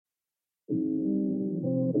Welcome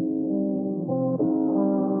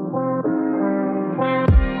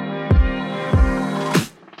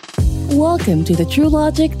to the True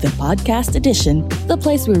Logic, the podcast edition, the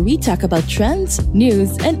place where we talk about trends,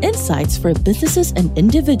 news, and insights for businesses and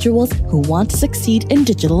individuals who want to succeed in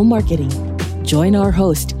digital marketing. Join our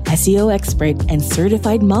host, SEO expert and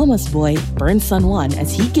certified mama's boy, Bern San Juan,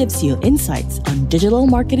 as he gives you insights on digital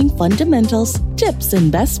marketing fundamentals, tips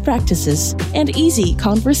and best practices, and easy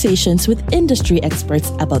conversations with industry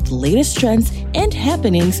experts about the latest trends and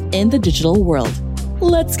happenings in the digital world.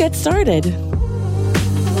 Let's get started.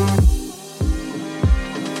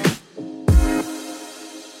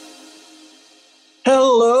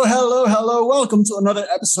 Hello. Welcome to another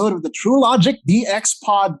episode of the True Logic DX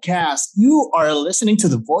podcast. You are listening to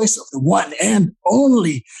the voice of the one and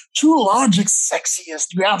only True Logic's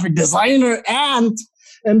sexiest graphic designer, and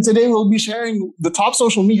today we'll be sharing the top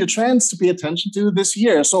social media trends to pay attention to this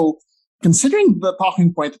year. So considering the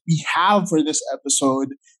talking point that we have for this episode,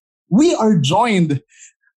 we are joined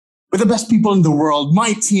with the best people in the world,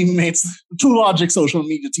 my teammates, the True Logic social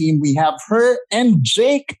media team. We have her and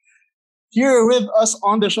Jake here with us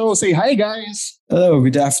on the show. Say hi, guys. Hello,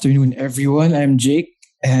 good afternoon, everyone. I'm Jake,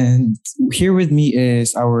 and here with me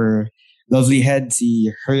is our lovely head, si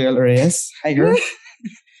Huriel Reyes. Hi, girl.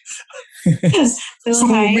 So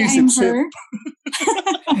hi, I'm her.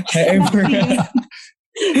 I'm her.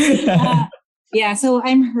 So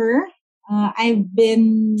I'm her. I've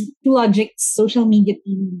been True Logic's social media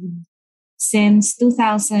team lead since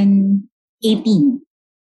 2018.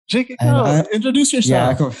 Jake, introduce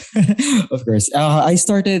yourself. Yeah, of course. I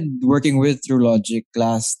started working with True Logic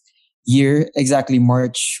last year, exactly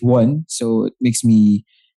March 1. So it makes me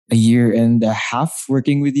a year and a half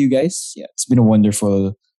working with you guys. Yeah, it's been a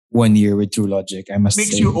wonderful 1 year with True Logic, I must say.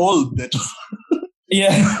 Makes you old, bitch.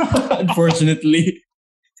 Yeah, unfortunately.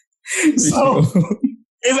 So,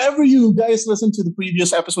 if ever you guys listen to the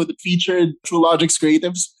previous episode that featured True Logic's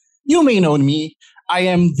creatives, you may know me. I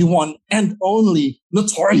am the one and only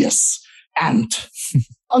notorious Ant.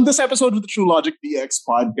 On this episode of the True Logic DX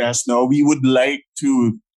podcast, we would like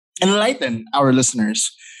to enlighten our listeners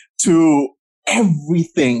to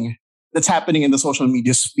everything that's happening in the social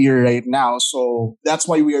media sphere right now. So that's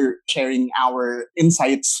why we are sharing our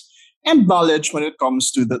insights and knowledge when it comes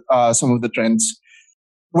to some of the trends.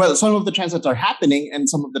 Well, some of the trends that are happening and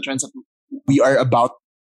some of the trends that we are about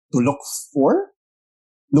to look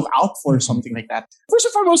out for, something like that. First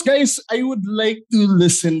and foremost, guys, I would like to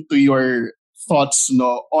listen to your thoughts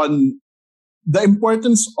on the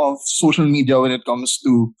importance of social media when it comes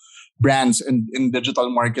to brands and in digital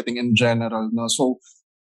marketing in general. So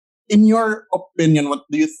in your opinion, what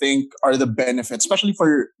do you think are the benefits, especially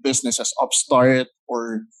for businesses, upstart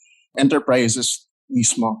or enterprises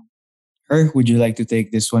mismo? Her, would you like to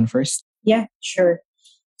take this one first? Yeah, sure.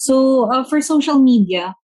 So for social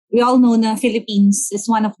media, we all know na Philippines is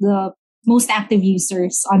one of the most active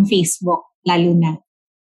users on Facebook, lalo na.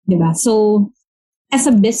 Diba? So, as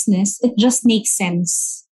a business, it just makes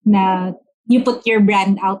sense na you put your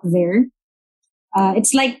brand out there.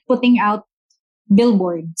 It's like putting out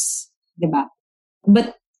billboards. Diba?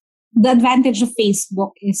 But the advantage of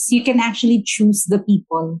Facebook is you can actually choose the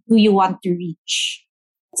people who you want to reach.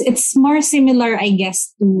 It's more similar, I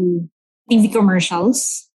guess, to TV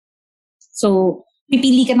commercials. So,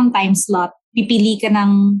 pipili ka ng time slot, pipili ka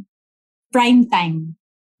ng prime time,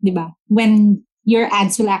 di ba? When your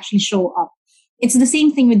ads will actually show up. It's the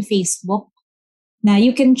same thing with Facebook, na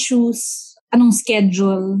you can choose anong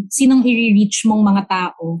schedule, sinong i-reach mong mga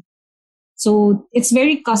tao. So, it's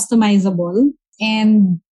very customizable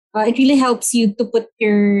and it really helps you to put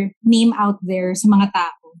your name out there sa mga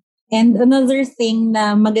tao. And another thing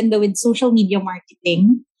na maganda with social media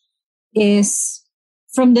marketing is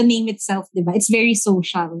from the name itself, diba? It's very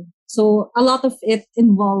social. So a lot of it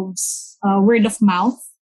involves word of mouth.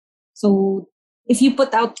 So if you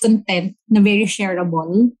put out content na very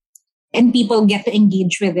shareable and people get to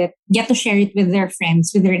engage with it, get to share it with their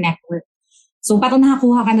friends, with their network. So parang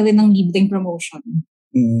nakakuha ka na rin ng libreng promotion.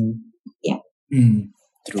 Yeah.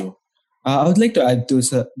 True. I would like to add to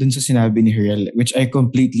dun sa sinabi ni Huriel, which I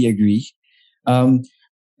completely agree.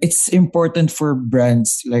 It's important for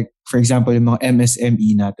brands like, for example, yung mga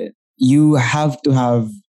MSME natin. You have to have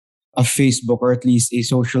a Facebook or at least a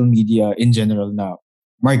social media in general na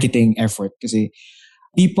marketing effort. Kasi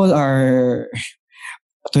people are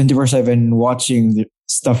 24/7 watching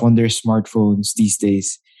stuff on their smartphones these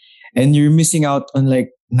days. And you're missing out on like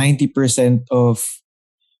 90% of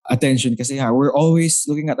attention kasi we're always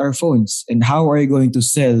looking at our phones. And how are you going to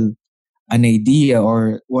sell an idea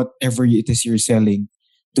or whatever it is you're selling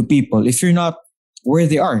to people if you're not where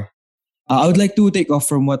they are? I would like to take off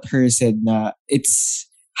from what her said na it's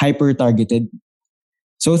hyper-targeted.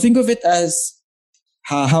 So think of it as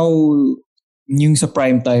how yung sa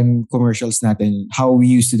primetime commercials natin, how we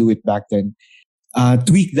used to do it back then.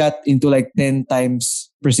 Tweak that into like 10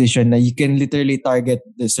 times precision na you can literally target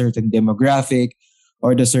the certain demographic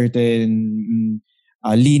or the certain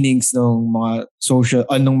leanings ng mga social,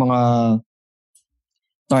 ng mga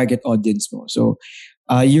target audience mo. So,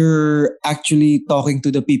 you're actually talking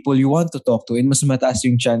to the people you want to talk to and mas mataas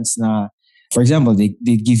yung chance na, for example, they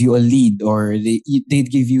give you a lead or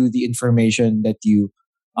they'd give you the information that you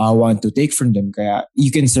want to take from them. Kaya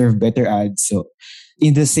you can serve better ads. So,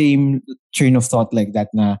 in the same train of thought like that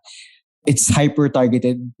na it's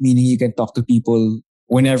hyper-targeted, meaning you can talk to people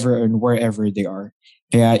whenever and wherever they are.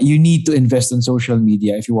 Kaya you need to invest in social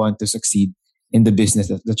media if you want to succeed in the business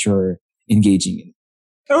that you're engaging in.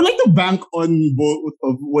 I would like to bank on both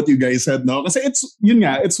of what you guys said, no? Kasi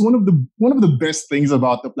it's one of the best things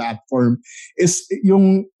about the platform is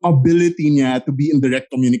yung ability niya to be in direct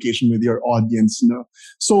communication with your audience, no?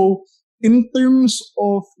 So, in terms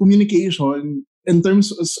of communication,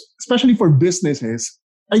 especially for businesses,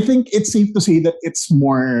 I think it's safe to say that it's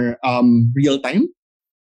more real time.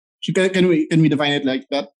 Can we define it like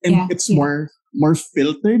that? And it's more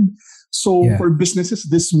filtered. So for businesses,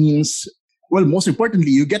 this means, well, most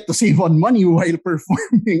importantly, you get to save on money while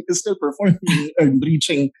still performing and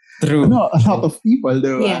reaching a lot of people.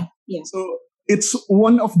 Yeah. So it's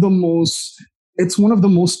one of the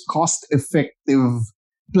most cost-effective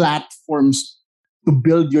platforms to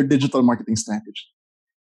build your digital marketing strategy.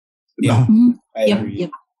 Yeah, I agree.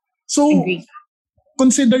 Yep. So,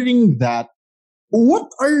 considering that, what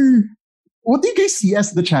do you guys see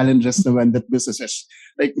as the challenges that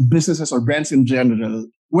businesses or brands in general,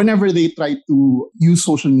 whenever they try to use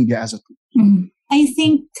social media as a tool? I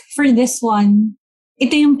think for this one,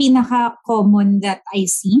 ito yung pinaka-common that I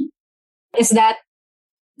see is that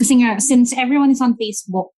kasi nga, since everyone is on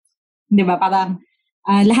Facebook, di ba, parang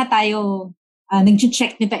lahat tayo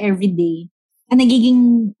nag-check nito everyday. Ang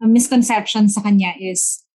nagiging misconception sa kanya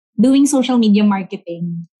is doing social media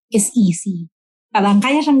marketing is easy. Parang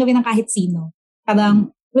kaya siyang gawin ng kahit sino.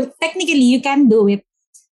 Parang, well, technically, you can do it.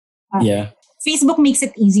 Facebook makes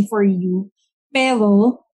it easy for you.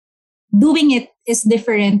 Pero, doing it is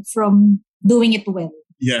different from doing it well.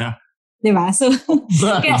 Yeah. Diba? So,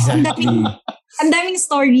 exactly. Ang daming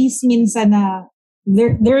stories minsan na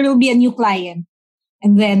there will be a new client.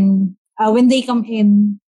 And then, when they come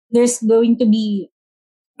in, there's going to be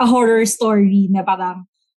a horror story na parang,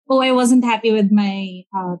 oh, I wasn't happy with my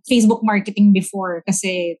Facebook marketing before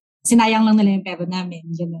kasi sinayang lang nila yung pera namin.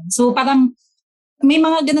 Ganun. So parang may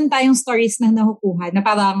mga ganun tayong stories na nakukuha na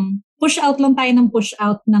parang push out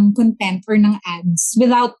ng content or ng ads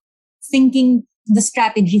without thinking the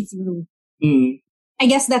strategy through.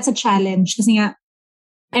 I guess that's a challenge kasi nga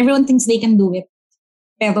everyone thinks they can do it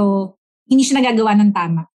pero hindi siya nagagawa ng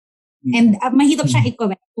tama. And mahirap siya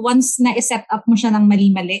i-correct. Once na i-set up mo siya ng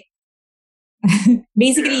mali-mali,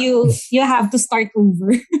 basically you have to start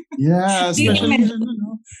over. Yeah,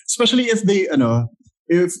 especially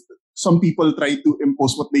if some people try to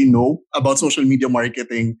impose what they know about social media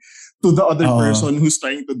marketing to the other person who's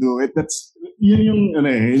trying to do it. That's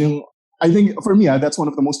I think for me, that's one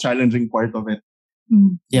of the most challenging part of it.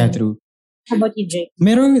 Yeah, true. How about you, Jake?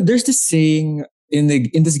 There's this saying in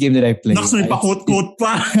this game that I play. Naks, may pa-quote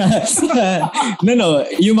pa. No.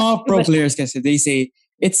 Yung mga pro players kasi, they say,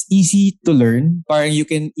 it's easy to learn. Parang you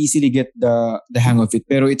can easily get the hang of it.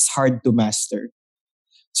 Pero it's hard to master.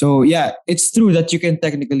 So yeah, it's true that you can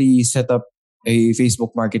technically set up a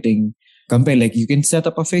Facebook marketing campaign. Like you can set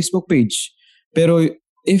up a Facebook page. Pero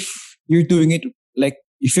if you're doing it, like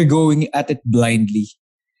if you're going at it blindly,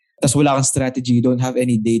 tas wala kang strategy, you don't have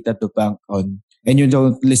any data to bank on, and you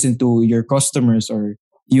don't listen to your customers or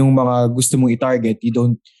yung mga gusto mong i-target, you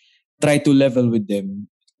don't try to level with them,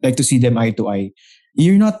 like to see them eye to eye,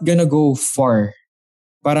 you're not gonna go far.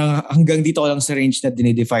 Parang hanggang dito lang sa range na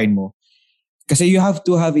dinedefine mo. Kasi you have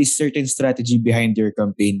to have a certain strategy behind your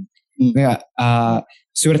campaign. Kaya,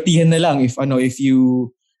 swertihan na lang if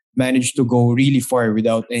you manage to go really far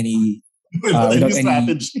without any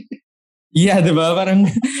strategy. Yeah, diba? Parang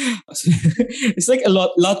it's like a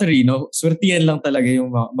lottery, no? Swertihan lang talaga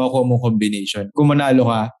yung makuha mong combination. Kung manalo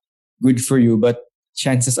ka, good for you. But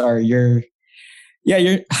chances are you're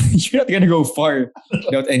not gonna go far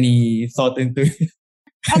without any thought into it.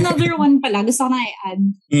 Another one pala, gusto ko na i-add.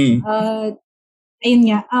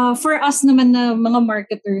 Ayun nga, for us naman na mga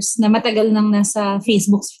marketers na matagal nang nasa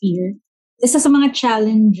Facebook sphere, isa sa mga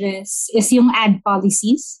challenges is yung ad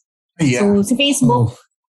policies. Yeah. So, si Facebook,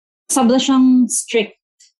 sobra siyang strict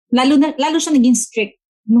lalo siya naging strict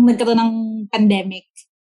nung nagkaroon ng pandemic.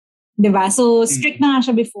 Diba? So, strict na nga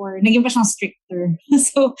siya before. Naging pa siyang stricter.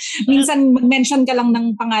 So, minsan mag-mention ka lang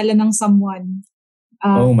ng pangalan ng someone.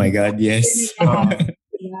 Oh my God, yes.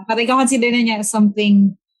 Yeah. Para ikaw consider na niya as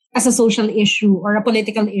something, as a social issue or a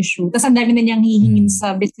political issue. Tapos ang dami na niyang hihingin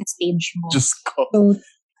sa business page mo. Just go. So,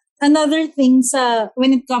 another thing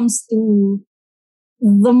when it comes to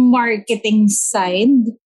the marketing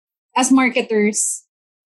side, as marketers,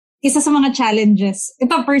 isa sa mga challenges,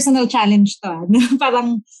 ito personal challenge to.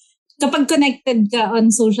 Parang kapag connected ka on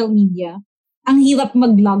social media, ang hirap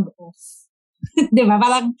mag-log off. Diba?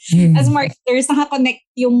 Parang as marketers, nakakonect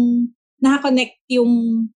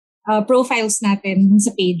yung profiles natin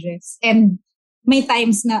sa pages. And may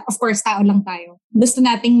times na, of course, tao lang tayo. Gusto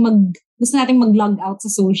nating mag-log out sa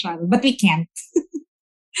social, but we can't.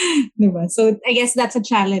 Diba? So, I guess that's a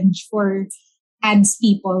challenge for ads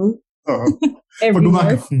people. Pag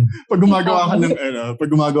gumagawa ka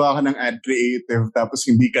ng ad creative tapos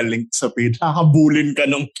hindi ka linked sa page, hahabulin ka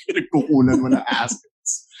nung kukunan mo na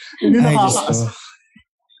assets. Hindi nakakaasa.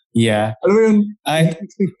 Yeah. Alam mo yun,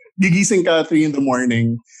 gigising ka 3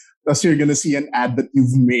 a.m, tapos you're gonna see an ad that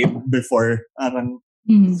you've made before. Parang,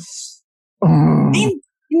 hindi,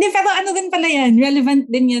 pero ano din pala yan, relevant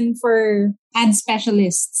din yan for ad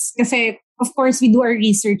specialists. Kasi, of course, we do our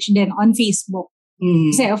research din on Facebook.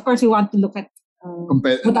 Kasi, of course, we want to look at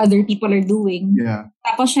what other people are doing. Yeah.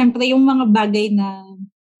 Tapos, syempre, yung mga bagay na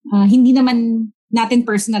hindi naman natin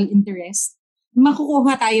personal interest,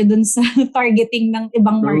 makukuha tayo dun sa targeting ng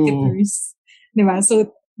ibang marketers. Diba?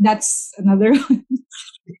 So, that's another one.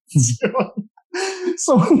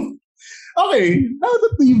 So, okay, now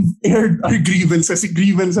that we've aired our grievances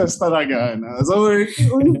talaga. So,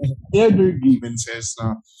 we've aired our grievances.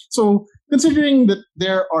 So, considering that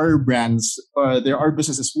there are brands, there are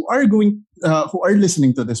businesses who are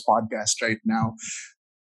listening to this podcast right now,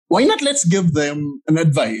 why not let's give them an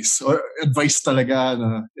advice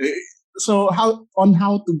talaga. So, how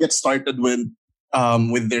to get started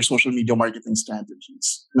with their social media marketing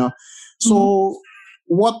strategies. No? So,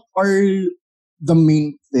 what are the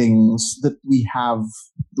main things that we have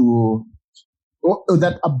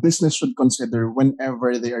that a business should consider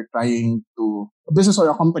whenever they are trying to, a business or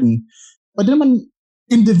a company, pwede naman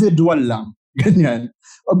individual lang, ganyan.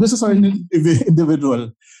 A business or an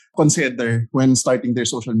individual consider when starting their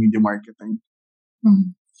social media marketing?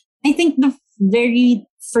 I think the very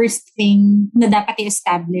first thing na dapat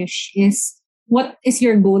i-establish is what is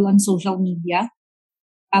your goal on social media?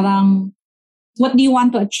 Parang, what do you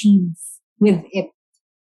want to achieve with it?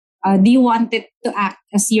 Do you want it to act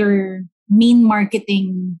as your main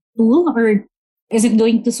marketing tool, or is it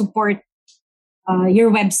going to support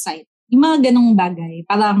your website? Yung mga ganong bagay.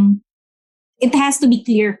 Parang, it has to be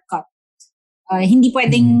clear-cut. Hindi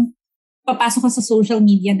pwedeng papasok ka sa social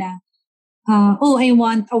media na, I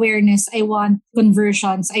want awareness, I want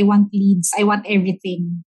conversions, I want leads, I want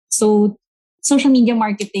everything. So, social media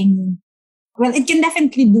marketing, well, it can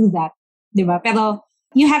definitely do that. Diba? Pero,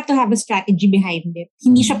 you have to have a strategy behind it.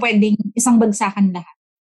 Hindi siya pwedeng isang bagsakan lahat.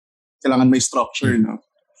 Kailangan may structure, no?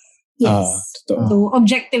 Yes. So,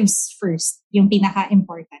 objectives first, yung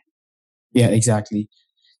pinaka-important. Yeah, exactly.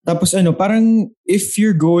 Tapos parang if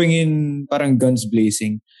you're going in parang guns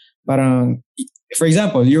blazing, parang, for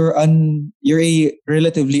example, you're a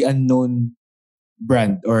relatively unknown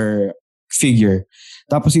brand or figure.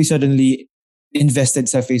 Tapos you suddenly invested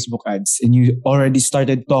sa Facebook ads and you already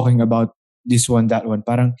started talking about this one, that one.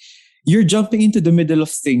 Parang you're jumping into the middle of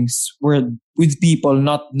things with people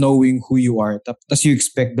not knowing who you are. Tapos you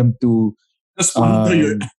expect them to respond to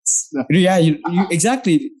your ads. Yeah, you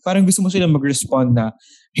exactly. Parang gusto mo sila mag-respond na,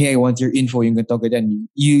 hey, I want your info, yung ganito, ganyan.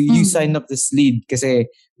 You sign up this lead kasi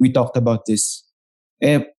we talked about this.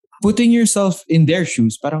 Putting yourself in their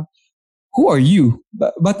shoes, parang, who are you?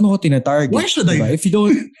 Ba't mo ko tina-target? Why should I? If you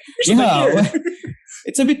don't,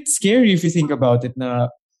 it's a bit scary if you think about it na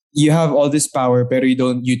you have all this power pero you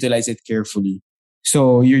don't utilize it carefully.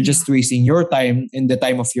 So you're just wasting your time and the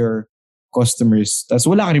time of your customers. Tapos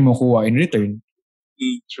wala ka rin makuha in return.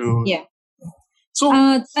 True. Yeah. So,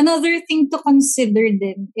 another thing to consider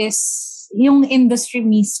din is yung industry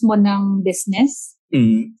mismo ng business.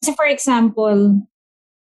 So for example,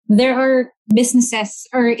 there are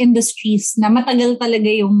businesses or industries na matagal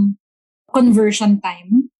talaga yung conversion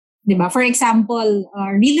time. Diba? For example,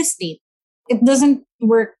 real estate. It doesn't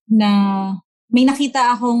work na may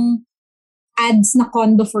nakita akong ads na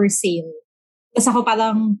condo for sale. Tapos ako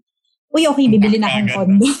parang, uy, okay, bibili na akong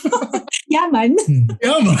condo. Yaman.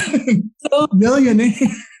 Yaman. So, millionaire.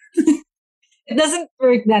 It doesn't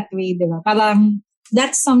work that way, diba? Parang,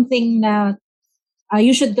 that's something na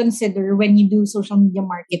you should consider when you do social media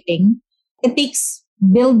marketing. It takes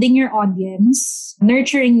building your audience,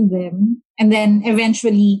 nurturing them, and then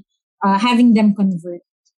eventually having them convert.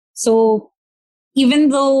 So even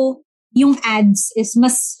though yung ads is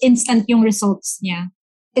mas instant yung results niya,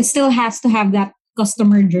 it still has to have that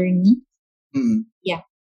customer journey. Mm. Yeah.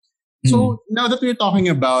 So now that we're talking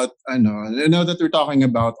about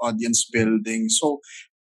audience building, so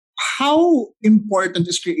how important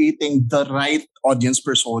is creating the right audience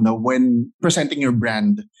persona when presenting your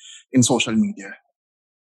brand in social media?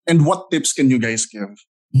 And what tips can you guys give?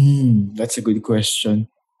 That's a good question.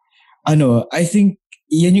 I think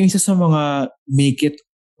yan yung isa sa mga make it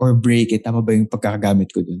or break it. Tama ba yung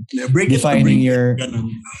pagkakagamit ko dun? Yeah, break Defining it or your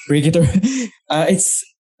break it. break it or it's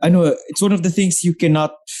one of the things you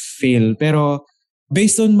cannot fail. Pero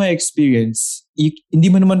based on my experience, hindi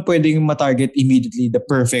mo naman pwedeng matarget immediately the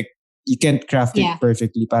perfect. You can't craft it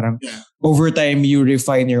perfectly. Parang over time you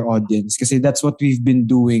refine your audience kasi that's what we've been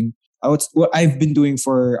doing. What I've been doing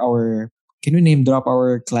for our, can we name drop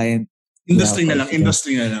our client? Industry na lang.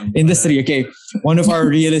 Industry, okay. One of our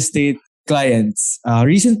real estate clients.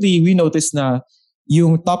 Recently, we noticed na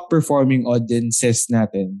yung top performing audiences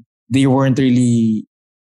natin, they weren't really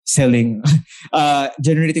selling,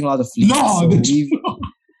 generating a lot of leads. No!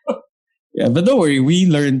 Yeah, but don't worry, we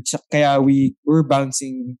learned, kaya we're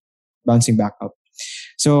bouncing back up.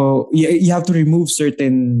 So, you have to remove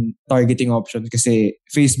certain targeting options kasi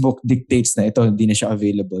Facebook dictates na ito, hindi na siya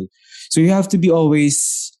available. So, you have to be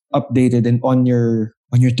always updated and on your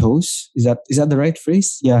toes. Is that the right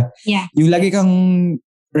phrase? Yeah. Yeah. Yung lagi kang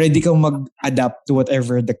ready kang mag-adapt to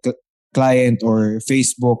whatever the client or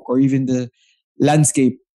Facebook or even the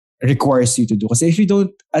landscape requires you to do. Kasi if you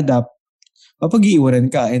don't adapt,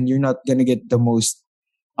 mapag-iiwanan ka and you're not gonna get the most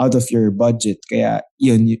out of your budget. Kaya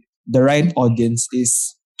yun, the right audience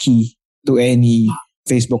is key to any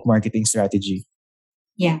Facebook marketing strategy.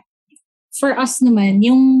 Yeah. For us naman,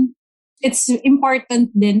 it's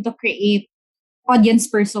important then to create audience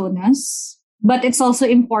personas, but it's also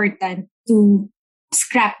important to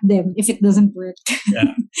scrap them if it doesn't work.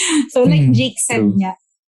 Yeah. So like Jake said niya,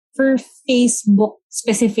 for Facebook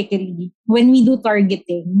specifically, when we do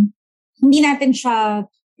targeting, hindi natin siya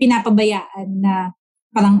pinapabayaan na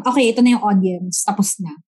parang, okay, ito na yung audience, tapos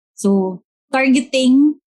na. So,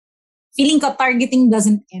 feeling ko targeting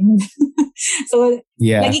doesn't end. So,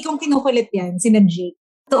 lagi kong kinukulit yan, sina Jake,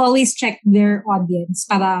 to always check their audience.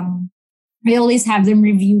 Parang, I always have them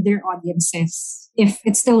review their audiences. If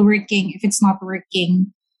it's still working, if it's not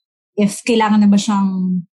working, if kailangan na ba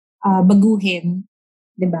siyang baguhin.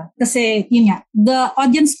 Diba? Kasi, yun nga, the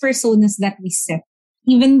audience personas that we set,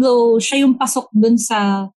 even though siya yung pasok dun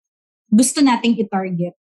sa gusto nating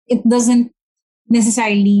i-target, it doesn't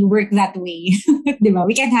necessarily work that way. Diba?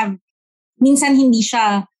 We can have, minsan hindi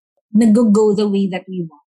siya nag-go the way that we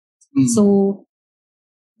want. So,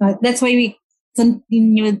 that's why we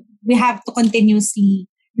have to continuously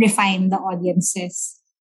refine the audiences.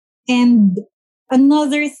 And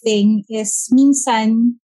another thing is,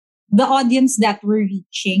 minsan, the audience that we're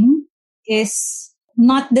reaching is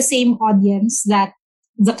not the same audience that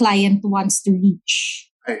the client wants to reach.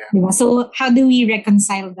 Diba? So, how do we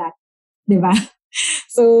reconcile that? Diba?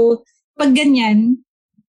 So, pag ganyan,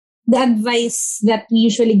 the advice that we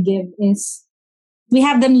usually give is we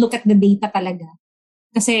have them look at the data talaga.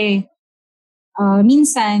 Kasi,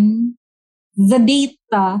 minsan, the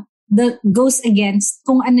data that goes against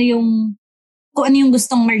kung ano yung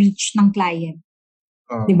gustong ma-reach ng client.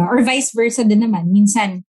 Diba? Or vice versa din naman.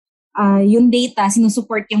 Minsan, yung data,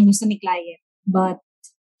 sinusupport yung gusto ni client. But,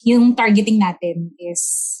 yung targeting natin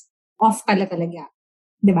is off pala talaga.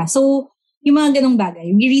 Diba? So, yung mga ganong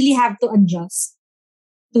bagay, we really have to adjust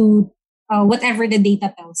to whatever the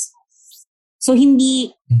data tells us. So,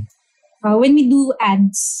 hindi, when we do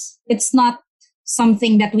ads, it's not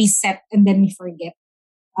something that we set and then we forget.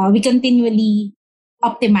 We continually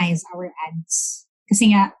optimize our ads.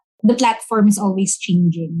 Kasi nga, the platform is always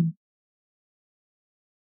changing.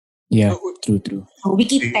 Yeah, true. So we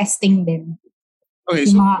keep testing them. Okay,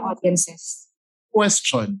 yung so mga audiences.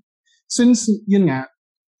 Question. Since, yun nga,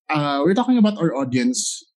 we're talking about our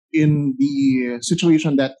audience in the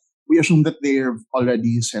situation that we assume that they're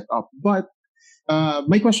already set up. But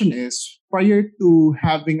my question is, prior to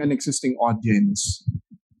having an existing audience,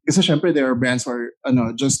 kasi syempre there are brands who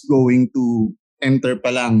are just going to enter pa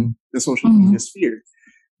lang the social media sphere.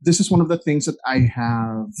 This is one of the things that I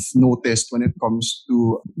have noticed when it comes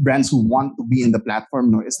to brands who want to be in the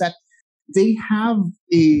platform, is that they have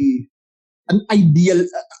a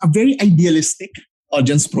very idealistic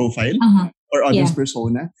audience profile or audience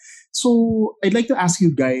persona. So I'd like to ask you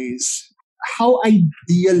guys, how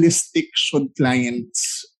idealistic should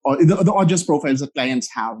clients or the audience profiles that clients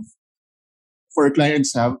have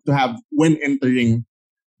to have when entering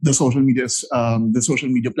the social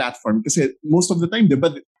media platform? Because most of the time,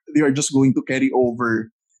 they are just going to carry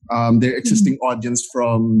over their existing audience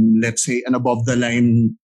from, let's say, an above the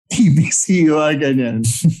line TVC or ganyan.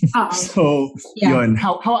 So, yun.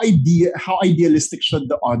 How idealistic should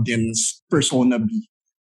the audience persona be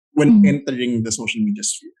when entering the social media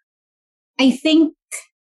sphere? I think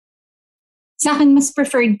sa akin mas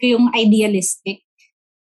preferred ko yung idealistic.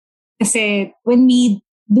 Kasi when we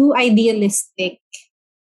do idealistic,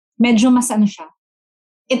 medyo mas siya.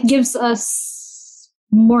 It gives us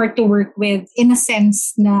more to work with in a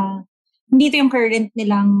sense na hindi ito yung current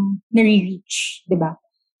nilang nare-reach, di ba?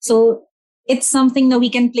 So, it's something that we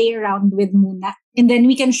can play around with muna. And then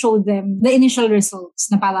we can show them the initial results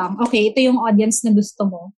na parang, okay, ito yung audience na gusto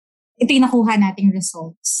mo. Ito yung nakuha nating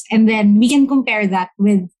results. And then we can compare that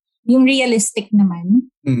with yung realistic naman,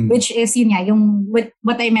 which is yun nga, yung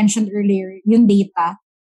what I mentioned earlier, yung data.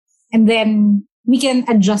 And then we can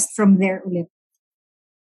adjust from there ulit.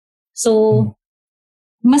 So,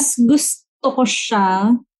 mas gusto ko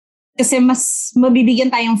siya kasi mas mabibigyan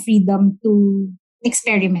tayong freedom to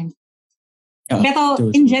experiment. Pero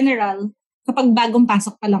in general, kapag bagong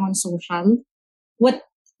pasok pa lang on social, what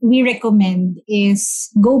we recommend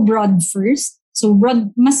is go broad first. So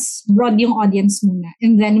mas broad yung audience muna.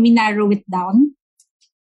 And then we narrow it down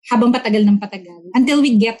habang patagal ng patagal. Until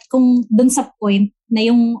we get kung dun sa point na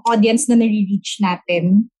yung audience na nare-reach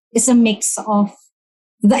natin is a mix of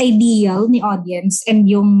the ideal ni audience and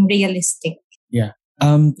yung realistic. Yeah.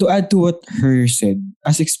 To add to what Her said,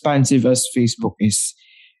 as expansive as Facebook is,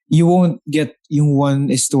 you won't get yung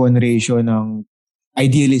 1:1 ratio ng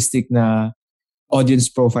idealistic na audience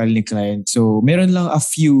profile ni client. So, meron lang a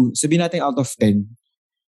few, sabihin natin out of 10,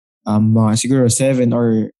 mga siguro 7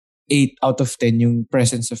 or 8 out of 10 yung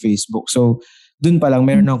presence sa Facebook. So, dun pa lang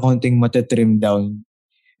meron ng konting matetrim down.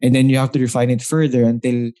 And then you have to refine it further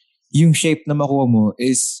until yung shape na makuha mo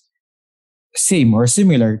is same or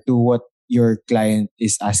similar to what your client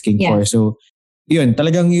is asking for. So, yun,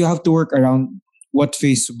 talagang you have to work around what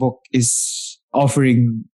Facebook is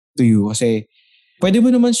offering to you. Kasi, pwede mo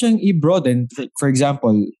naman siyang i-broaden. For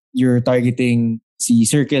example, you're targeting si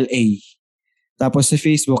Circle A. Tapos sa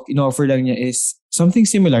Facebook, in-offer lang niya is something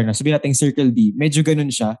similar na. Sabihin natin Circle B. Medyo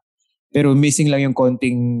ganun siya. Pero missing lang yung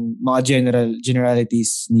konting mga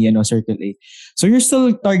generalities ni Circle A. So you're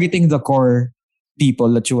still targeting the core people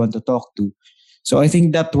that you want to talk to. So I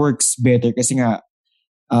think that works better kasi nga,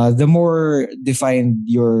 the more defined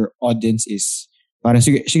your audience is, parang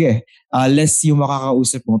sige, less yung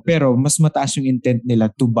makakausap mo, pero mas mataas yung intent nila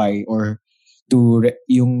to buy or to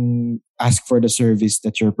yung ask for the service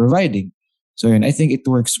that you're providing. So yun, I think it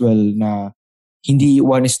works well na hindi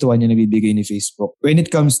 1:1 yung nabibigay ni Facebook when it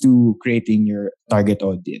comes to creating your target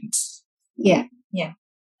audience. Yeah.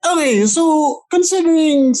 Okay, so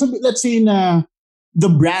considering, let's say na the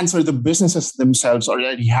brands or the businesses themselves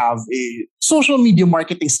already have a social media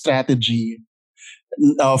marketing strategy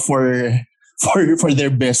for their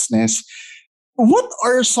business, what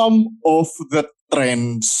are some of the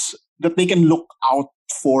trends that they can look out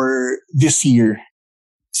for this year?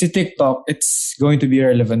 Si TikTok, it's going to be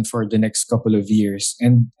relevant for the next couple of years.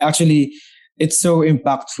 And actually, it's so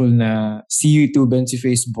impactful na si YouTube and si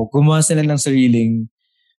Facebook, gumawa sila ng sariling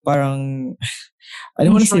parang, I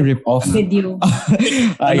don't want to say rip-off. Video.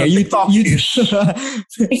 TikTok-ish.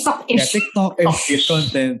 TikTok-ish. Yeah, TikTok-ish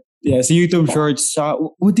content. Yeah, so YouTube Shorts.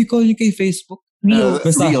 What do you call it kay Facebook? Reels.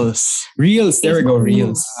 There we go,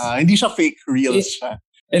 Reels. Hindi siya fake Reels siya.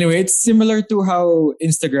 Anyway, it's similar to how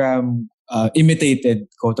Instagram imitated,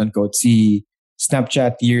 quote-unquote, si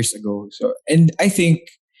Snapchat years ago. So, and I think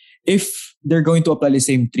if they're going to apply the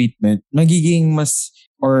same treatment, magiging mas,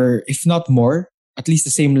 or if not more, at least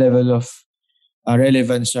the same level of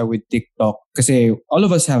relevance siya with TikTok. Kasi all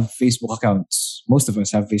of us have Facebook accounts. Most of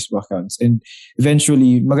us have Facebook accounts. And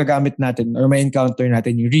eventually, magagamit natin or ma-encounter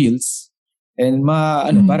natin yung Reels. And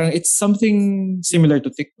parang it's something similar to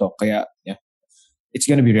TikTok. Kaya, yeah, it's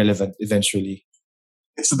gonna be relevant eventually.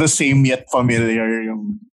 It's the same yet familiar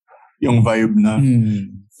yung vibe na.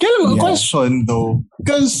 Kaya question though,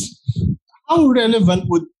 because how relevant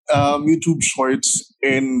would YouTube Shorts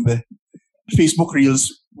and Facebook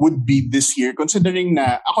Reels would be this year, considering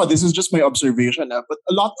na, this is just my observation, but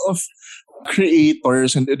a lot of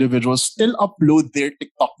creators and individuals still upload their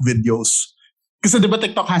TikTok videos. Kasi diba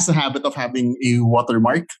TikTok has the habit of having a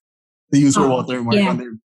watermark, the user watermark on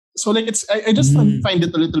their. So like I just find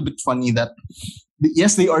it a little bit funny that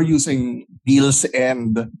yes, they are using Reels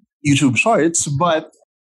and YouTube Shorts, but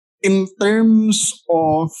in terms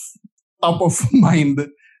of top of mind,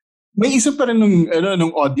 may isip pa rin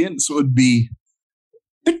nung audience would be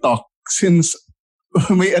TikTok since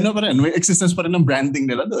may existence pa rin ng branding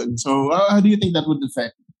nila doon. So how do you think that would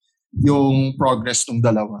affect yung progress ng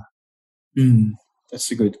dalawa? That's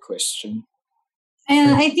a good question.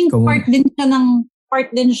 I think part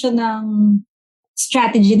din siya ng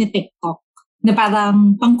strategy ni TikTok na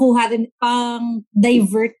parang pangkuha din,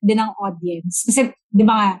 pang-divert din ng audience. Kasi, di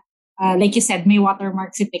ba nga, like you said, may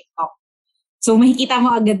watermark si TikTok. So, makikita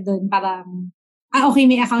mo agad dun, parang, okay,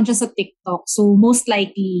 may account siya sa TikTok. So, most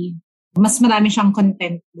likely, mas marami siyang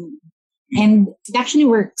content dun. And it actually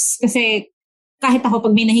works. Kasi, kahit ako,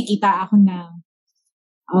 pag may nakikita ako na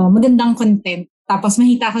magandang content, tapos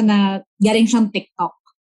makita ko na galing siyang TikTok.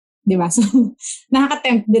 Diba? So,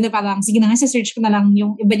 nakaka-tempt din na parang, sige na nga, search ko na lang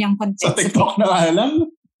yung iba niyang content. Sa TikTok na nga lang?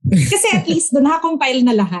 Kasi at least doon nakakompile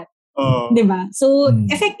na lahat. Diba? So,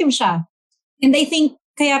 effective siya. And I think,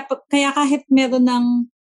 kaya kahit meron ng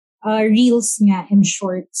reels nga and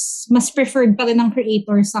shorts, mas preferred pa rin ng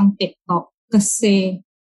creators ang TikTok. Kasi,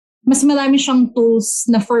 mas marami siyang tools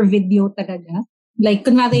na for video talaga. Like,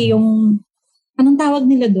 kunwari yung, anong tawag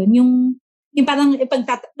nila doon? Yung parang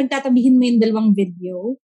pagtatabihin mo yung dalawang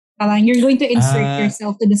video, parang you're going to insert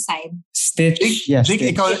yourself to the side. Stitch. Jake,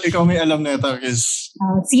 Stitch. ikaw may alam na ito is...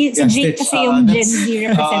 Si Jake kasi yung Gen Z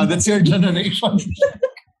representative. That's your generation.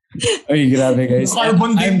 Ay, grabe guys.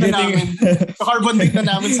 Carbon date na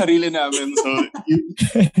namin sarili namin. So,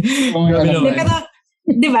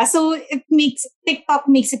 diba? So, TikTok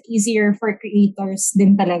makes it easier for creators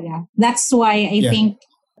din talaga. That's why I think,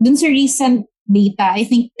 dun sa recent data, I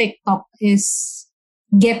think TikTok is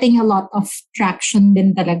getting a lot of traction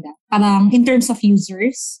din talaga. Parang in terms of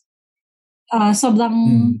users,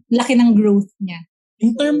 sobrang laki ng growth niya.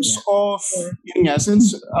 In terms of,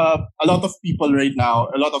 since a lot of people right now,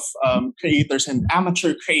 a lot of creators and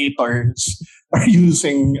amateur creators are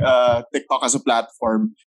using TikTok as a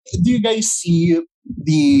platform, do you guys see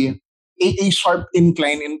a sharp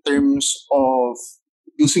incline in terms of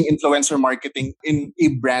using influencer marketing in a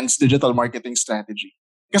brand's digital marketing strategy?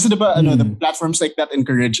 Kasi diba, the platforms like that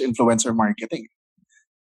encourage influencer marketing.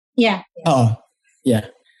 Yeah. Yeah.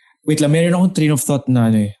 Wait lang, meron akong train of thought na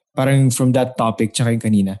parang from that topic tsaka yung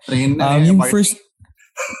kanina. Yung first,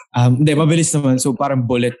 hindi, mabilis naman. So parang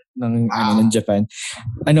bullet ng Japan.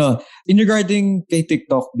 In regarding kay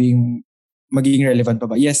TikTok being magiging relevant pa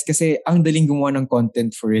ba? Yes, kasi ang daling gumawa ng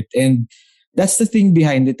content for it. And that's the thing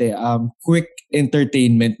behind it quick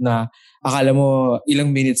entertainment na akala mo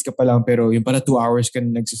ilang minutes ka pa lang pero yung pala 2 hours ka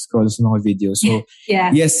na nagsiscroll sa mga video. So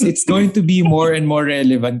yes, it's going to be more and more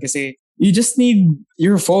relevant kasi you just need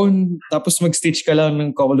your phone tapos mag-stitch ka lang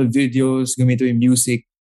ng couple of videos, gamit mo yung music.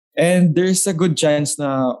 And there's a good chance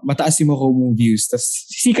na mataas yung mong views tapos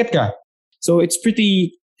sikat ka. So it's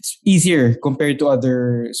easier compared to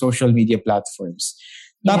other social media platforms.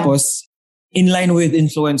 Tapos, in line with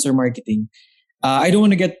influencer marketing, I don't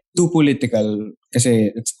want to get too political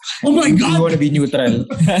kasi oh my God! We want to be neutral.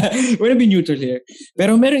 We want to be neutral here.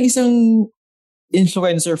 Pero merong isang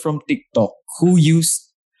influencer from TikTok who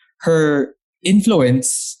used her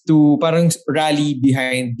influence to parang rally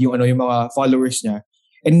behind yung mga followers niya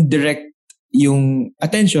and direct yung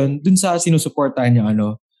attention dun sa sinusuportahan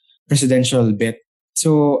niya presidential bet.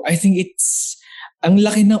 So I think ang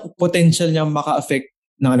laki ng potential niya maka-affect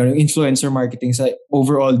ng influencer marketing sa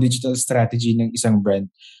overall digital strategy ng isang brand.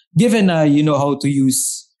 Given na you know how to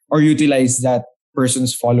use or utilize that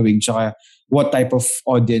person's following tsaka what type of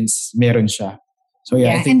audience meron siya. So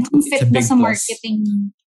I think and kung it's a fit ba big sa plus. marketing,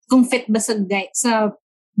 kung fit ba sa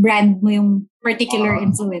brand mo yung particular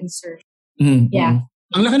influencer. Yeah.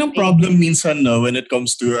 Ang laki ng problem minsan when it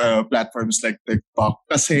comes to platforms like TikTok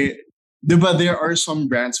kasi diba there are some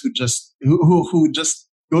brands who just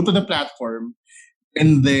go to the platform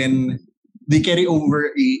and then they carry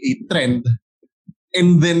over a trend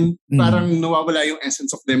and then parang nawawala yung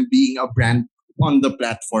essence of them being a brand on the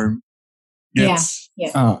platform. Yes.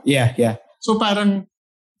 Yeah. So parang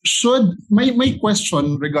my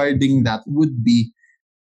question regarding that would be,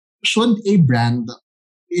 should a brand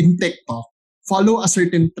in TikTok follow a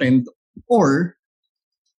certain trend or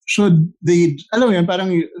should they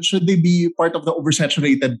be part of the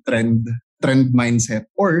oversaturated trend mindset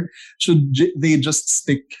or should they just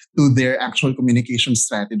stick to their actual communication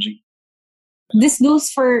strategy? This goes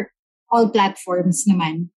for all platforms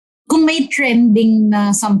naman. Kung may trending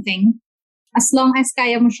na something, as long as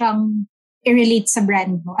kaya mo siyang i-relate sa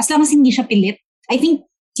brand mo, as long as hindi siya pilit, I think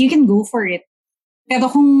you can go for it. Pero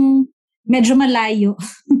kung medyo malayo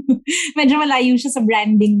siya sa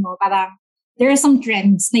branding mo, parang there are some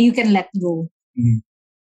trends na you can let go.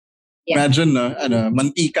 Yeah. Imagine,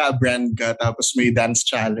 mantika brand ka, tapos may dance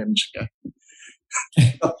challenge ka.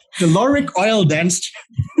 Caloric oil dance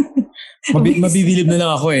challenge. Mabibilib na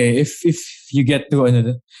lang ako eh. If you get to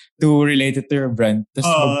relate it to your brand, tapos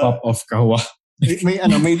mag-pop off ka, wow. may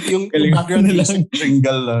yung background music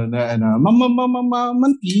jingle na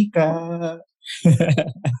mantika.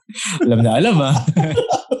 Alam ah.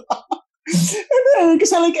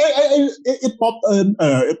 Kasi like it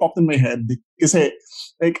popped in my head kasi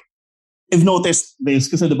like I've noticed this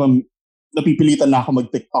kasi diba napipilitan na ako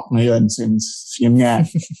mag-TikTok ngayon since yun nga.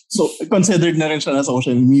 So considered na rin siya na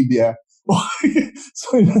social media.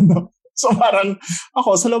 So parang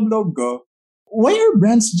ako sa loob ko, why are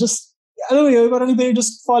brands just parang they're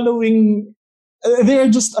just following, they're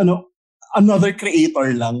just another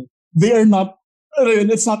creator lang. They are not,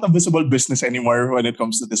 it's not a visible business anymore when it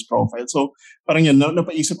comes to this profile. So parang yun,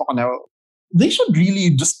 napaisip ako na, they should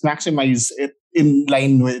really just maximize it in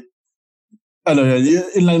line with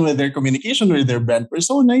their communication with their brand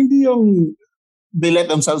persona. Hindi yung they let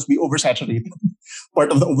themselves be oversaturated.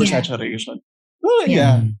 Part of the oversaturation.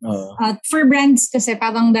 Yeah. For brands kasi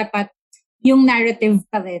parang dapat yung narrative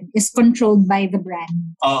pa rin is controlled by the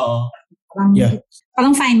brand.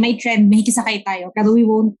 Parang fine, may trend, may kisakay tayo, pero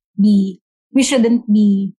we shouldn't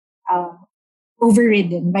be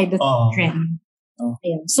overridden by the trend.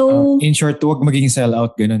 Ayan. So, in short, huwag maging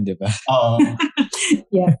sell-out, ganun, di ba?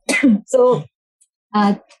 Yeah. So,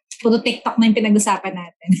 puro TikTok na yung pinag-usapan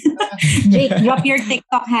natin. Jake, drop your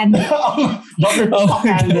TikTok handle. Drop your TikTok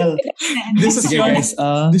handle. This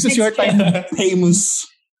is your time to famous.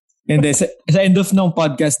 Hindi, sa end of ng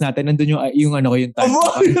podcast natin, nandun yung time.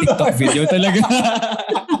 TikTok video talaga.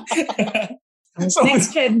 So,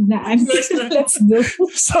 next trend na. Let's go.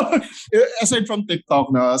 So, aside from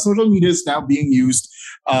TikTok, social media is now being used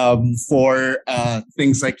for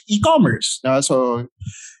things like e-commerce. So,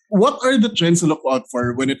 what are the trends to look out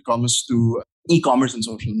for when it comes to e-commerce and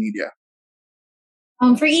social media?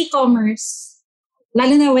 For e-commerce,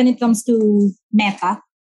 lalo na when it comes to Meta,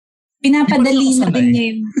 pinapadali na rin niya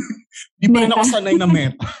yung Di pa rin ako sanay na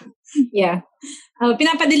Meta. Yeah.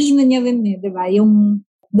 Pinapadali na niya rin di ba? Yung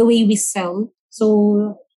the way we sell.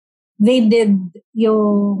 So, they did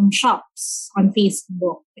yung shops on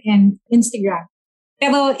Facebook and Instagram.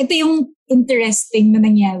 Pero ito yung interesting na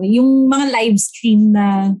nangyari. Yung mga live stream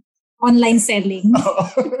na online selling.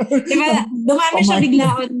 Diba? Dumami siya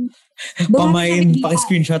biglaan. Pamain,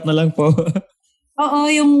 paki-screenshot na lang po. Oo,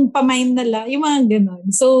 yung pamain na lang. Yung mga ganon.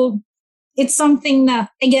 So, it's something na,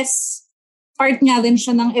 I guess, part nga rin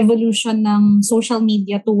siya ng evolution ng social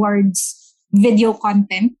media towards video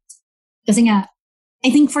content. Kasi nga, I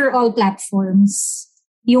think for all platforms,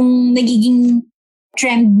 yung nagiging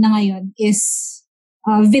trend na ngayon is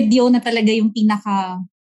video na talaga yung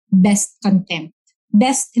pinaka-best content.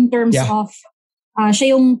 Best in terms of,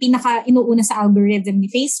 siya yung pinaka-inuuna sa algorithm ni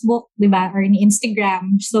Facebook, di ba? Or ni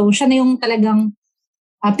Instagram. So, siya na yung talagang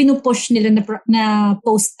pinupush nila na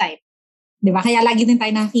post type. Di ba? Kaya lagi din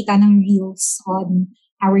tayo nakakita ng reels on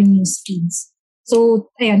our news feeds. So,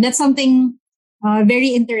 ayun, that's something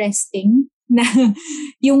very interesting na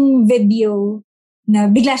yung video na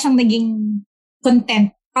bigla siyang naging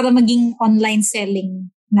content para maging online selling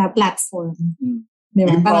na platform. Di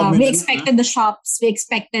ba? Para we expected the shops, we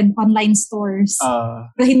expected online stores.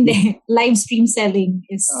 Pero hindi. Live stream selling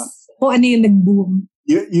is kung ano yung nag-boom.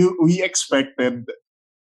 We expected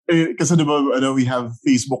kasi diba, we have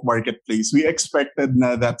Facebook Marketplace. We expected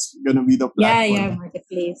na that's gonna be the platform. Yeah,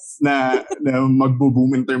 Marketplace. Na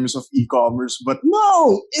magbo-boom in terms of e-commerce. But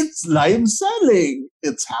no! It's live selling!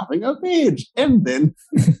 It's having a page. And then,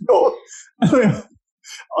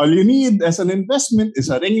 all you need as an investment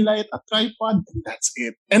is a ring light, a tripod, and that's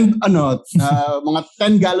it. And mga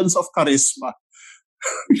 10 gallons of charisma.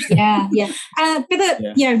 Yeah. Pero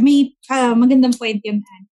may magandang point yun.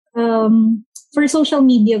 For social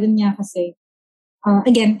media din niya kasi,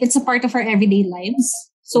 again, it's a part of our everyday lives.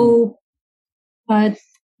 So,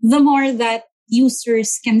 the more that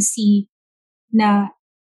users can see na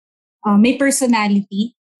may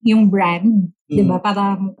personality yung brand, di ba?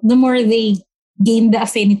 Parang the more they gain the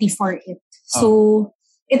affinity for it. So,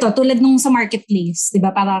 ito, tulad nung sa marketplace, di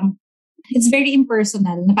ba? Parang, it's very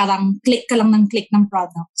impersonal na parang click ka lang ng click ng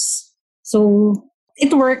products. So,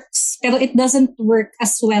 it works, pero it doesn't work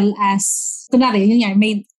as well as, kunwari, yun yan,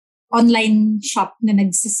 may online shop na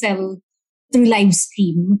nagsisell through live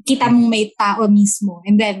stream. Kita mong may tao mismo,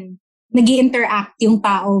 and then, nag-i-interact yung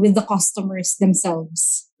tao with the customers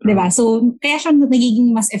themselves. Diba? So, kaya siya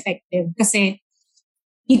nagiging mas effective kasi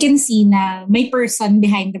you can see na may person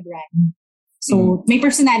behind the brand. So, may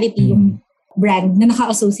personality yung brand na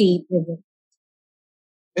naka-associate with it.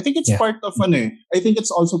 I think it's part of I think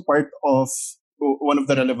it's also part of one of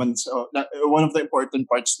the relevance, one of the important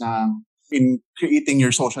parts na in creating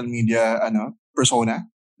your social media persona.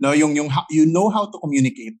 No, you know how to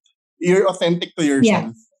communicate. You're authentic to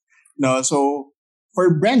yourself. No, so for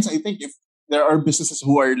brands, I think if there are businesses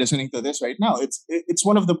who are listening to this right now, it's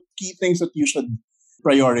one of the key things that you should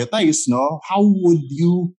prioritize. No, how would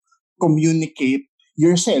you communicate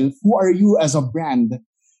yourself? Who are you as a brand?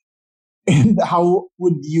 And how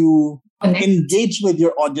would you engage with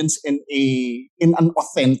your audience in an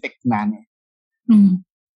authentic manner?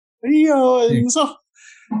 Mm-hmm. So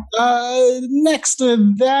next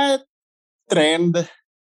to that trend,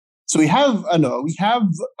 so we have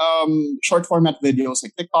short format videos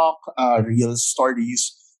like TikTok, Reels,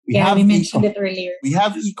 Stories. We mentioned it earlier. We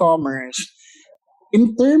have e-commerce.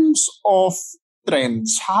 In terms of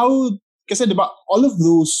trends, kasi diba, all of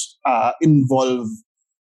those involve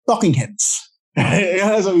talking heads.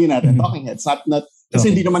 Sabihin natin, talking heads. Not kasi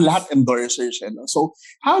hindi naman lahat endorsers. So,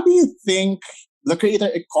 how do you think the creator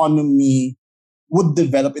economy would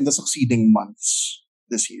develop in the succeeding months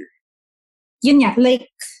this year? Yun nga, like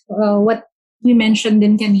what we mentioned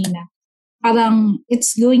din kanina. Parang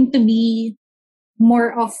it's going to be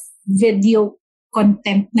more of video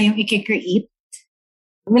content na yung i-create.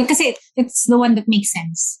 Well, kasi it's the one that makes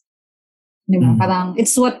sense. Diba? Parang it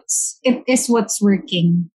is what's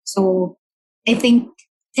working. So, I think,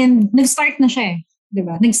 and nag-start na siya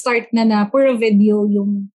diba? Nag-start na puro video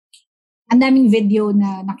yung, ang daming video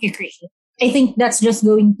na nakikreate. I think that's just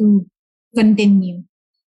going to continue.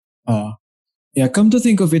 Yeah, come to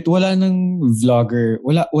think of it, wala nang vlogger,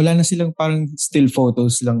 wala na silang parang still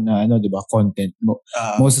photos lang na diba, content.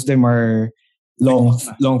 Most of them are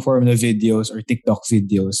long form na videos or TikTok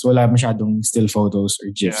videos. Wala masyadong still photos or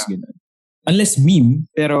GIFs ganun. Unless meme,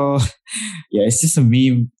 pero yeah, it's just a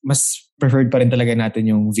meme. Mas preferred pa rin talaga natin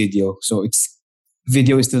yung video. So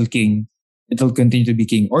video is still king. It'll continue to be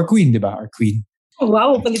king. Or queen, diba? Or queen.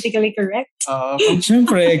 Wow, politically correct.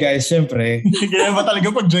 Syempre, guys, syempre. Kaya ba talaga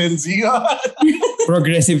pag Gen Z?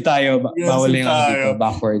 Progressive tayo. Bawal yung dito,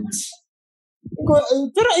 backwards.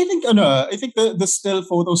 Pero I think the still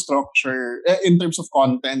photo structure in terms of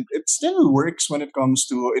content, it still works when it comes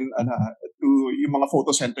to yung mga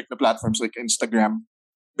photocentric na platforms like Instagram,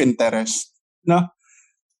 Pinterest, no?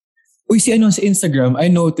 Uy, sa Instagram, I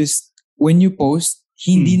noticed when you post,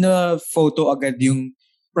 hindi na photo agad yung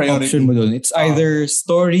priority. Option mo doon. It's either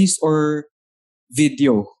stories or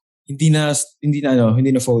video. Hindi na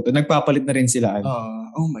photo. Nagpapalit na rin sila.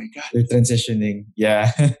 Oh my God. They're transitioning. Yeah.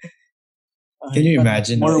 Can you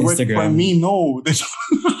imagine? More work Instagram? For me, no.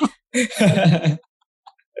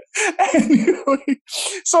 Anyway,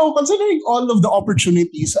 so considering all of the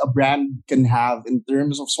opportunities a brand can have in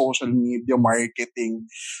terms of social media marketing,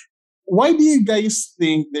 why do you guys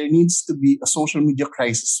think there needs to be a social media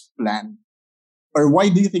crisis plan? Or why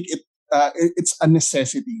do you think it's a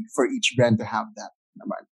necessity for each brand to have that?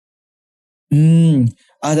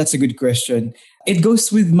 That's a good question. It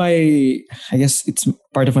goes with I guess it's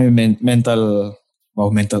part of my mental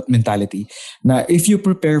mentality. Now, if you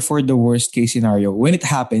prepare for the worst case scenario, when it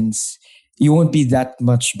happens, you won't be that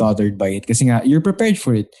much bothered by it kasi nga, you're prepared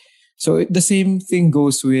for it. So the same thing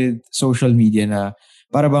goes with social media na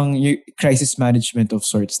para bang crisis management of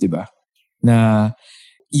sorts, di ba? Na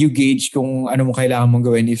you gauge kung ano mo kailangan mong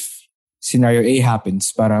gawin if scenario A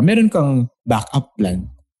happens para meron kang backup plan.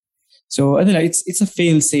 So it's a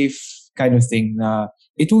fail-safe kind of thing na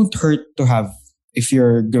it won't hurt to have if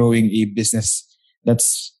you're growing a business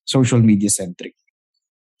that's social media centric.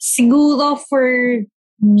 Siguro for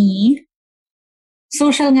me,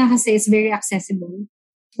 social nga kasi is very accessible.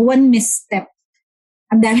 One misstep,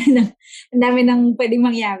 ang dami nang pwedeng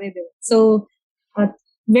mangyari doon. So,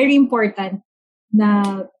 very important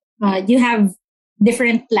na you have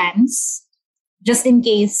different plans just in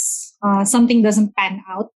case something doesn't pan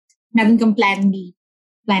out. Meron kang plan B,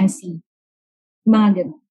 plan C. Mga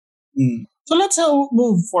ganun. So let's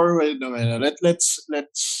move forward. Let's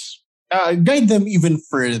guide them even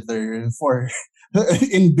further for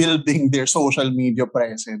in building their social media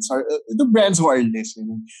presence, or the brands who are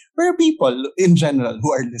listening, or people in general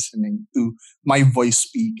who are listening to my voice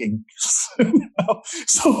speaking.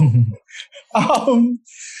 So,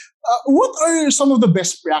 what are some of the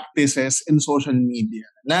best practices in social media?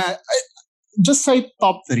 Just cite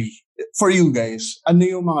top 3 for you guys. Ano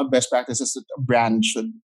yung mga best practices that a brand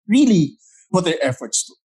should really put their efforts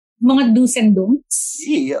to? Mga do's and don'ts?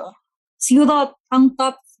 Yeah. Siguro, ang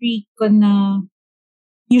top 3 ko na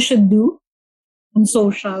you should do on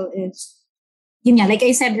social is, yun nga, like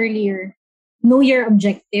I said earlier, know your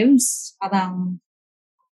objectives. Parang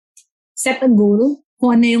set a goal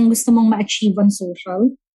kung ano yung gusto mong ma-achieve on social.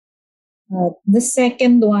 The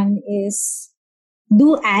second one is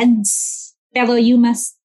do ads, pero you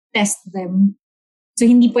must test them. So,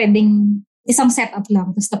 hindi pwedeng isang setup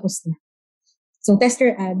lang, tapos na. So, test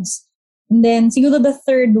your ads. And then, siguro the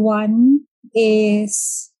third one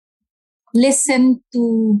is listen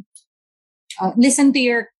to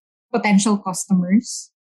your potential customers.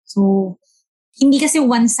 So, hindi kasi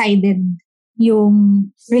one-sided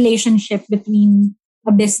yung relationship between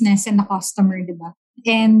a business and a customer, di ba?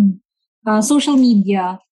 And social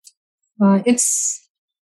media, it's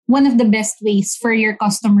one of the best ways for your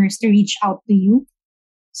customers to reach out to you.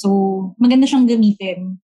 So, maganda siyang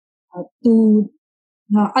gamitin to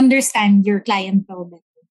understand your clientele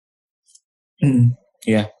better.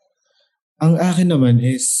 Yeah. Ang akin naman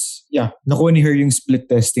is, nakuha ni her yung split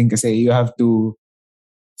testing kasi you have to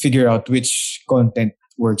figure out which content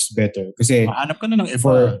works better. Kasi, mahanap ka na ng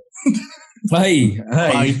iba. Ay.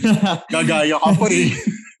 Gagaya ka pa eh.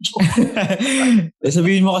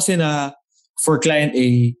 Sabihin mo kasi na for client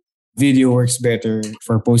A, video works better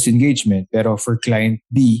for post engagement. Pero for client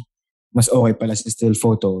B, mas okay pala sa still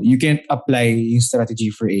photo. You can't apply yung strategy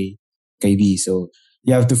for A kay B. So,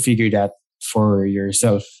 you have to figure that for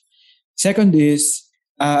yourself. Second is,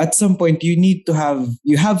 at some point, you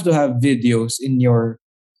have to have videos in your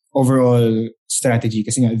overall strategy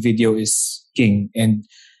kasi nga video is king. And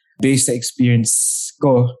based sa experience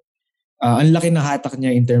ko, ang laki na hatak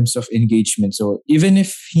niya in terms of engagement. So, even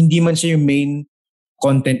if hindi man siya yung main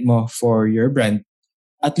content mo for your brand,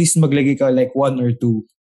 at least maglagay ka like 1 or 2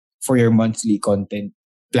 for your monthly content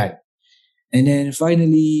plan. And then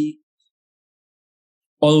finally,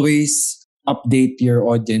 always update your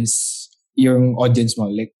audience mo.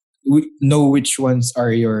 Like, know which ones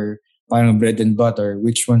are your parang bread and butter,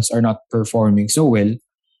 which ones are not performing so well,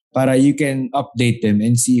 para you can update them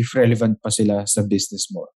and see if relevant pa sila sa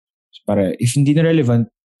business mo. Para if hindi na relevant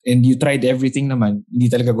and you tried everything naman, hindi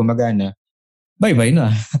talaga gumagana, bye-bye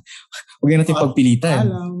na. Huwag natin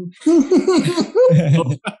pagpilitan.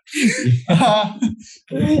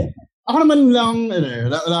 Ako naman lang,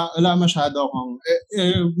 wala masyado akong,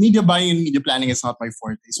 media buying and media planning is not my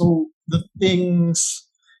forte. So, the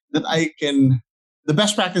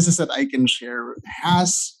best practices that I can share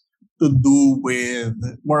has to do with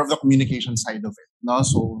more of the communication side of it. No?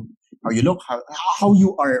 So, how you look, how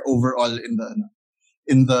you are overall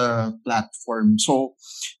in the platform. So,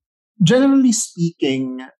 generally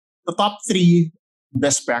speaking, the top 3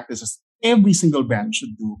 best practices every single brand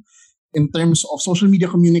should do in terms of social media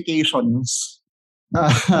communications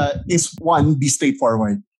is 1, be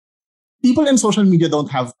straightforward. People in social media don't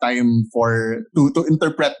have time to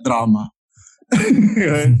interpret drama.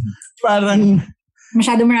 Parang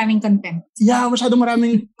masyado maraming content. Yeah, masyado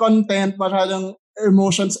maraming content, masyadong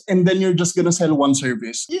emotions, and then you're just gonna sell one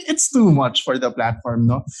service. It's too much for the platform,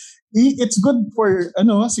 no? It's good for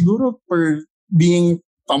siguro for being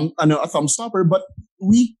a thumb stopper, but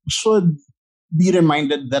we should be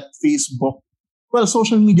reminded that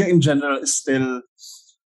social media in general is still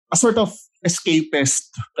a sort of escapist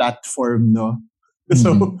platform, no?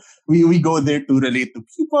 So we go there to relate to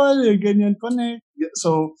people, ganyan, connect.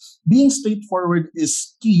 So being straightforward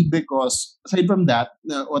is key because aside from that,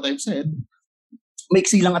 what I've said,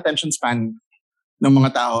 makes silang attention span ng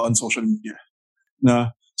mga tao on social media. No?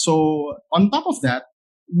 So on top of that,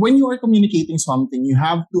 when you are communicating something, you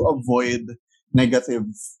have to avoid negative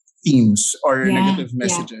themes or negative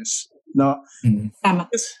messages. No? Tama.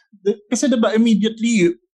 Kasi diba,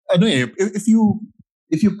 immediately, if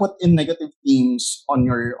you put in negative themes on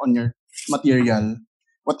your material,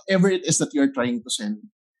 whatever it is that you're trying to sell,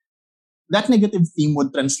 that negative theme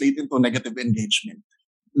would translate into negative engagement.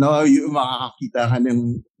 No, you makakakita ka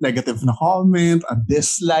ng negative na comment, a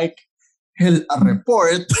dislike, hell, a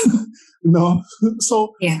report. No?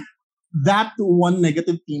 So, that one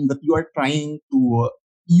negative theme that you are trying to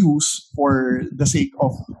use for the sake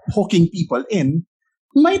of hooking people in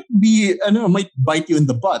might bite you in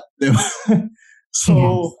the butt.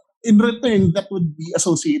 So, in return, that would be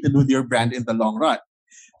associated with your brand in the long run.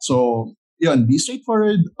 So, be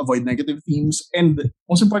straightforward, avoid negative themes, and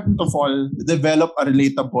most important of all, develop a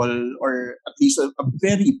relatable or at least a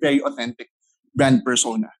very, very authentic brand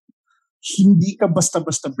persona. Hindi ka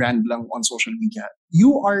basta-basta brand lang on social media.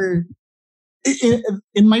 You are,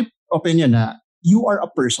 in my opinion, you are a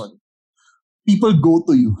person. People go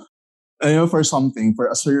to you for something, for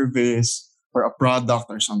a service, for a product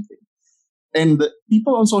or something. And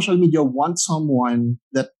people on social media want someone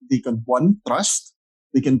that they can, 1, trust,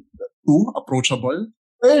 they can, 2, approachable.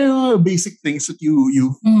 Basic things that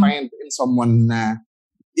you find in someone na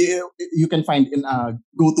you can find in a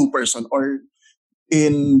go-to person or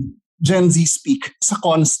in Gen Z speak sa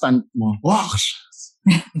constant mo. Wow,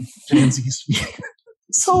 Gen Z speak.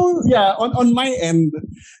 So yeah, on my end,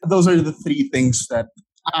 those are the three things that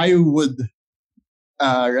I would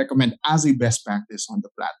recommend as a best practice on the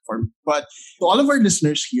platform. But to all of our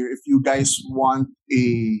listeners here, if you guys want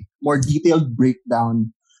a more detailed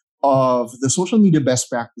breakdown of the social media best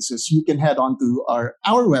practices, you can head on to our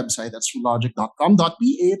website, that's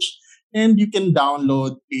truelogic.com.ph, and you can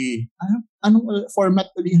download a format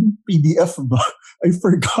ulit yun? PDF ba? I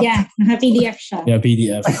forgot. Yeah, PDF siya. Yeah,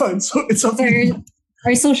 PDF. Ayun, so it's a PDF.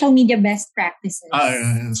 Our social media best practices.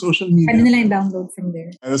 Social media. Pwede nila download from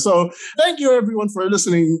there. So, thank you everyone for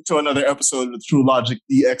listening to another episode of the True Logic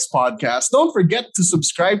DX podcast. Don't forget to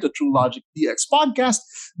subscribe to True Logic DX podcast.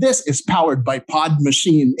 This is powered by Pod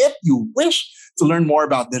Machine. If you wish to learn more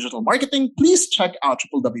about digital marketing, please check out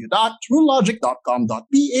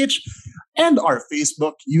www.truelogic.com.ph and our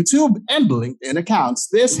Facebook, YouTube, and LinkedIn accounts.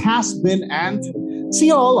 This has been Ant. See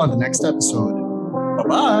you all on the next episode.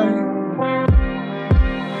 Bye-bye.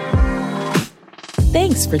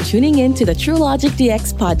 Thanks for tuning in to the True Logic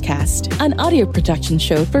DX podcast, an audio production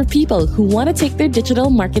show for people who want to take their digital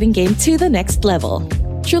marketing game to the next level.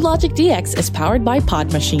 True Logic DX is powered by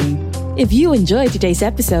Pod Machine. If you enjoyed today's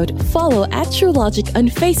episode, follow @TrueLogic on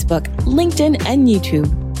Facebook, LinkedIn, and YouTube.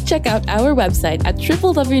 Check out our website at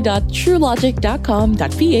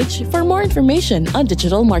www.truelogic.com.ph for more information on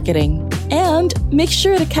digital marketing. And make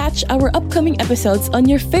sure to catch our upcoming episodes on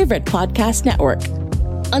your favorite podcast network.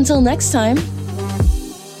 Until next time,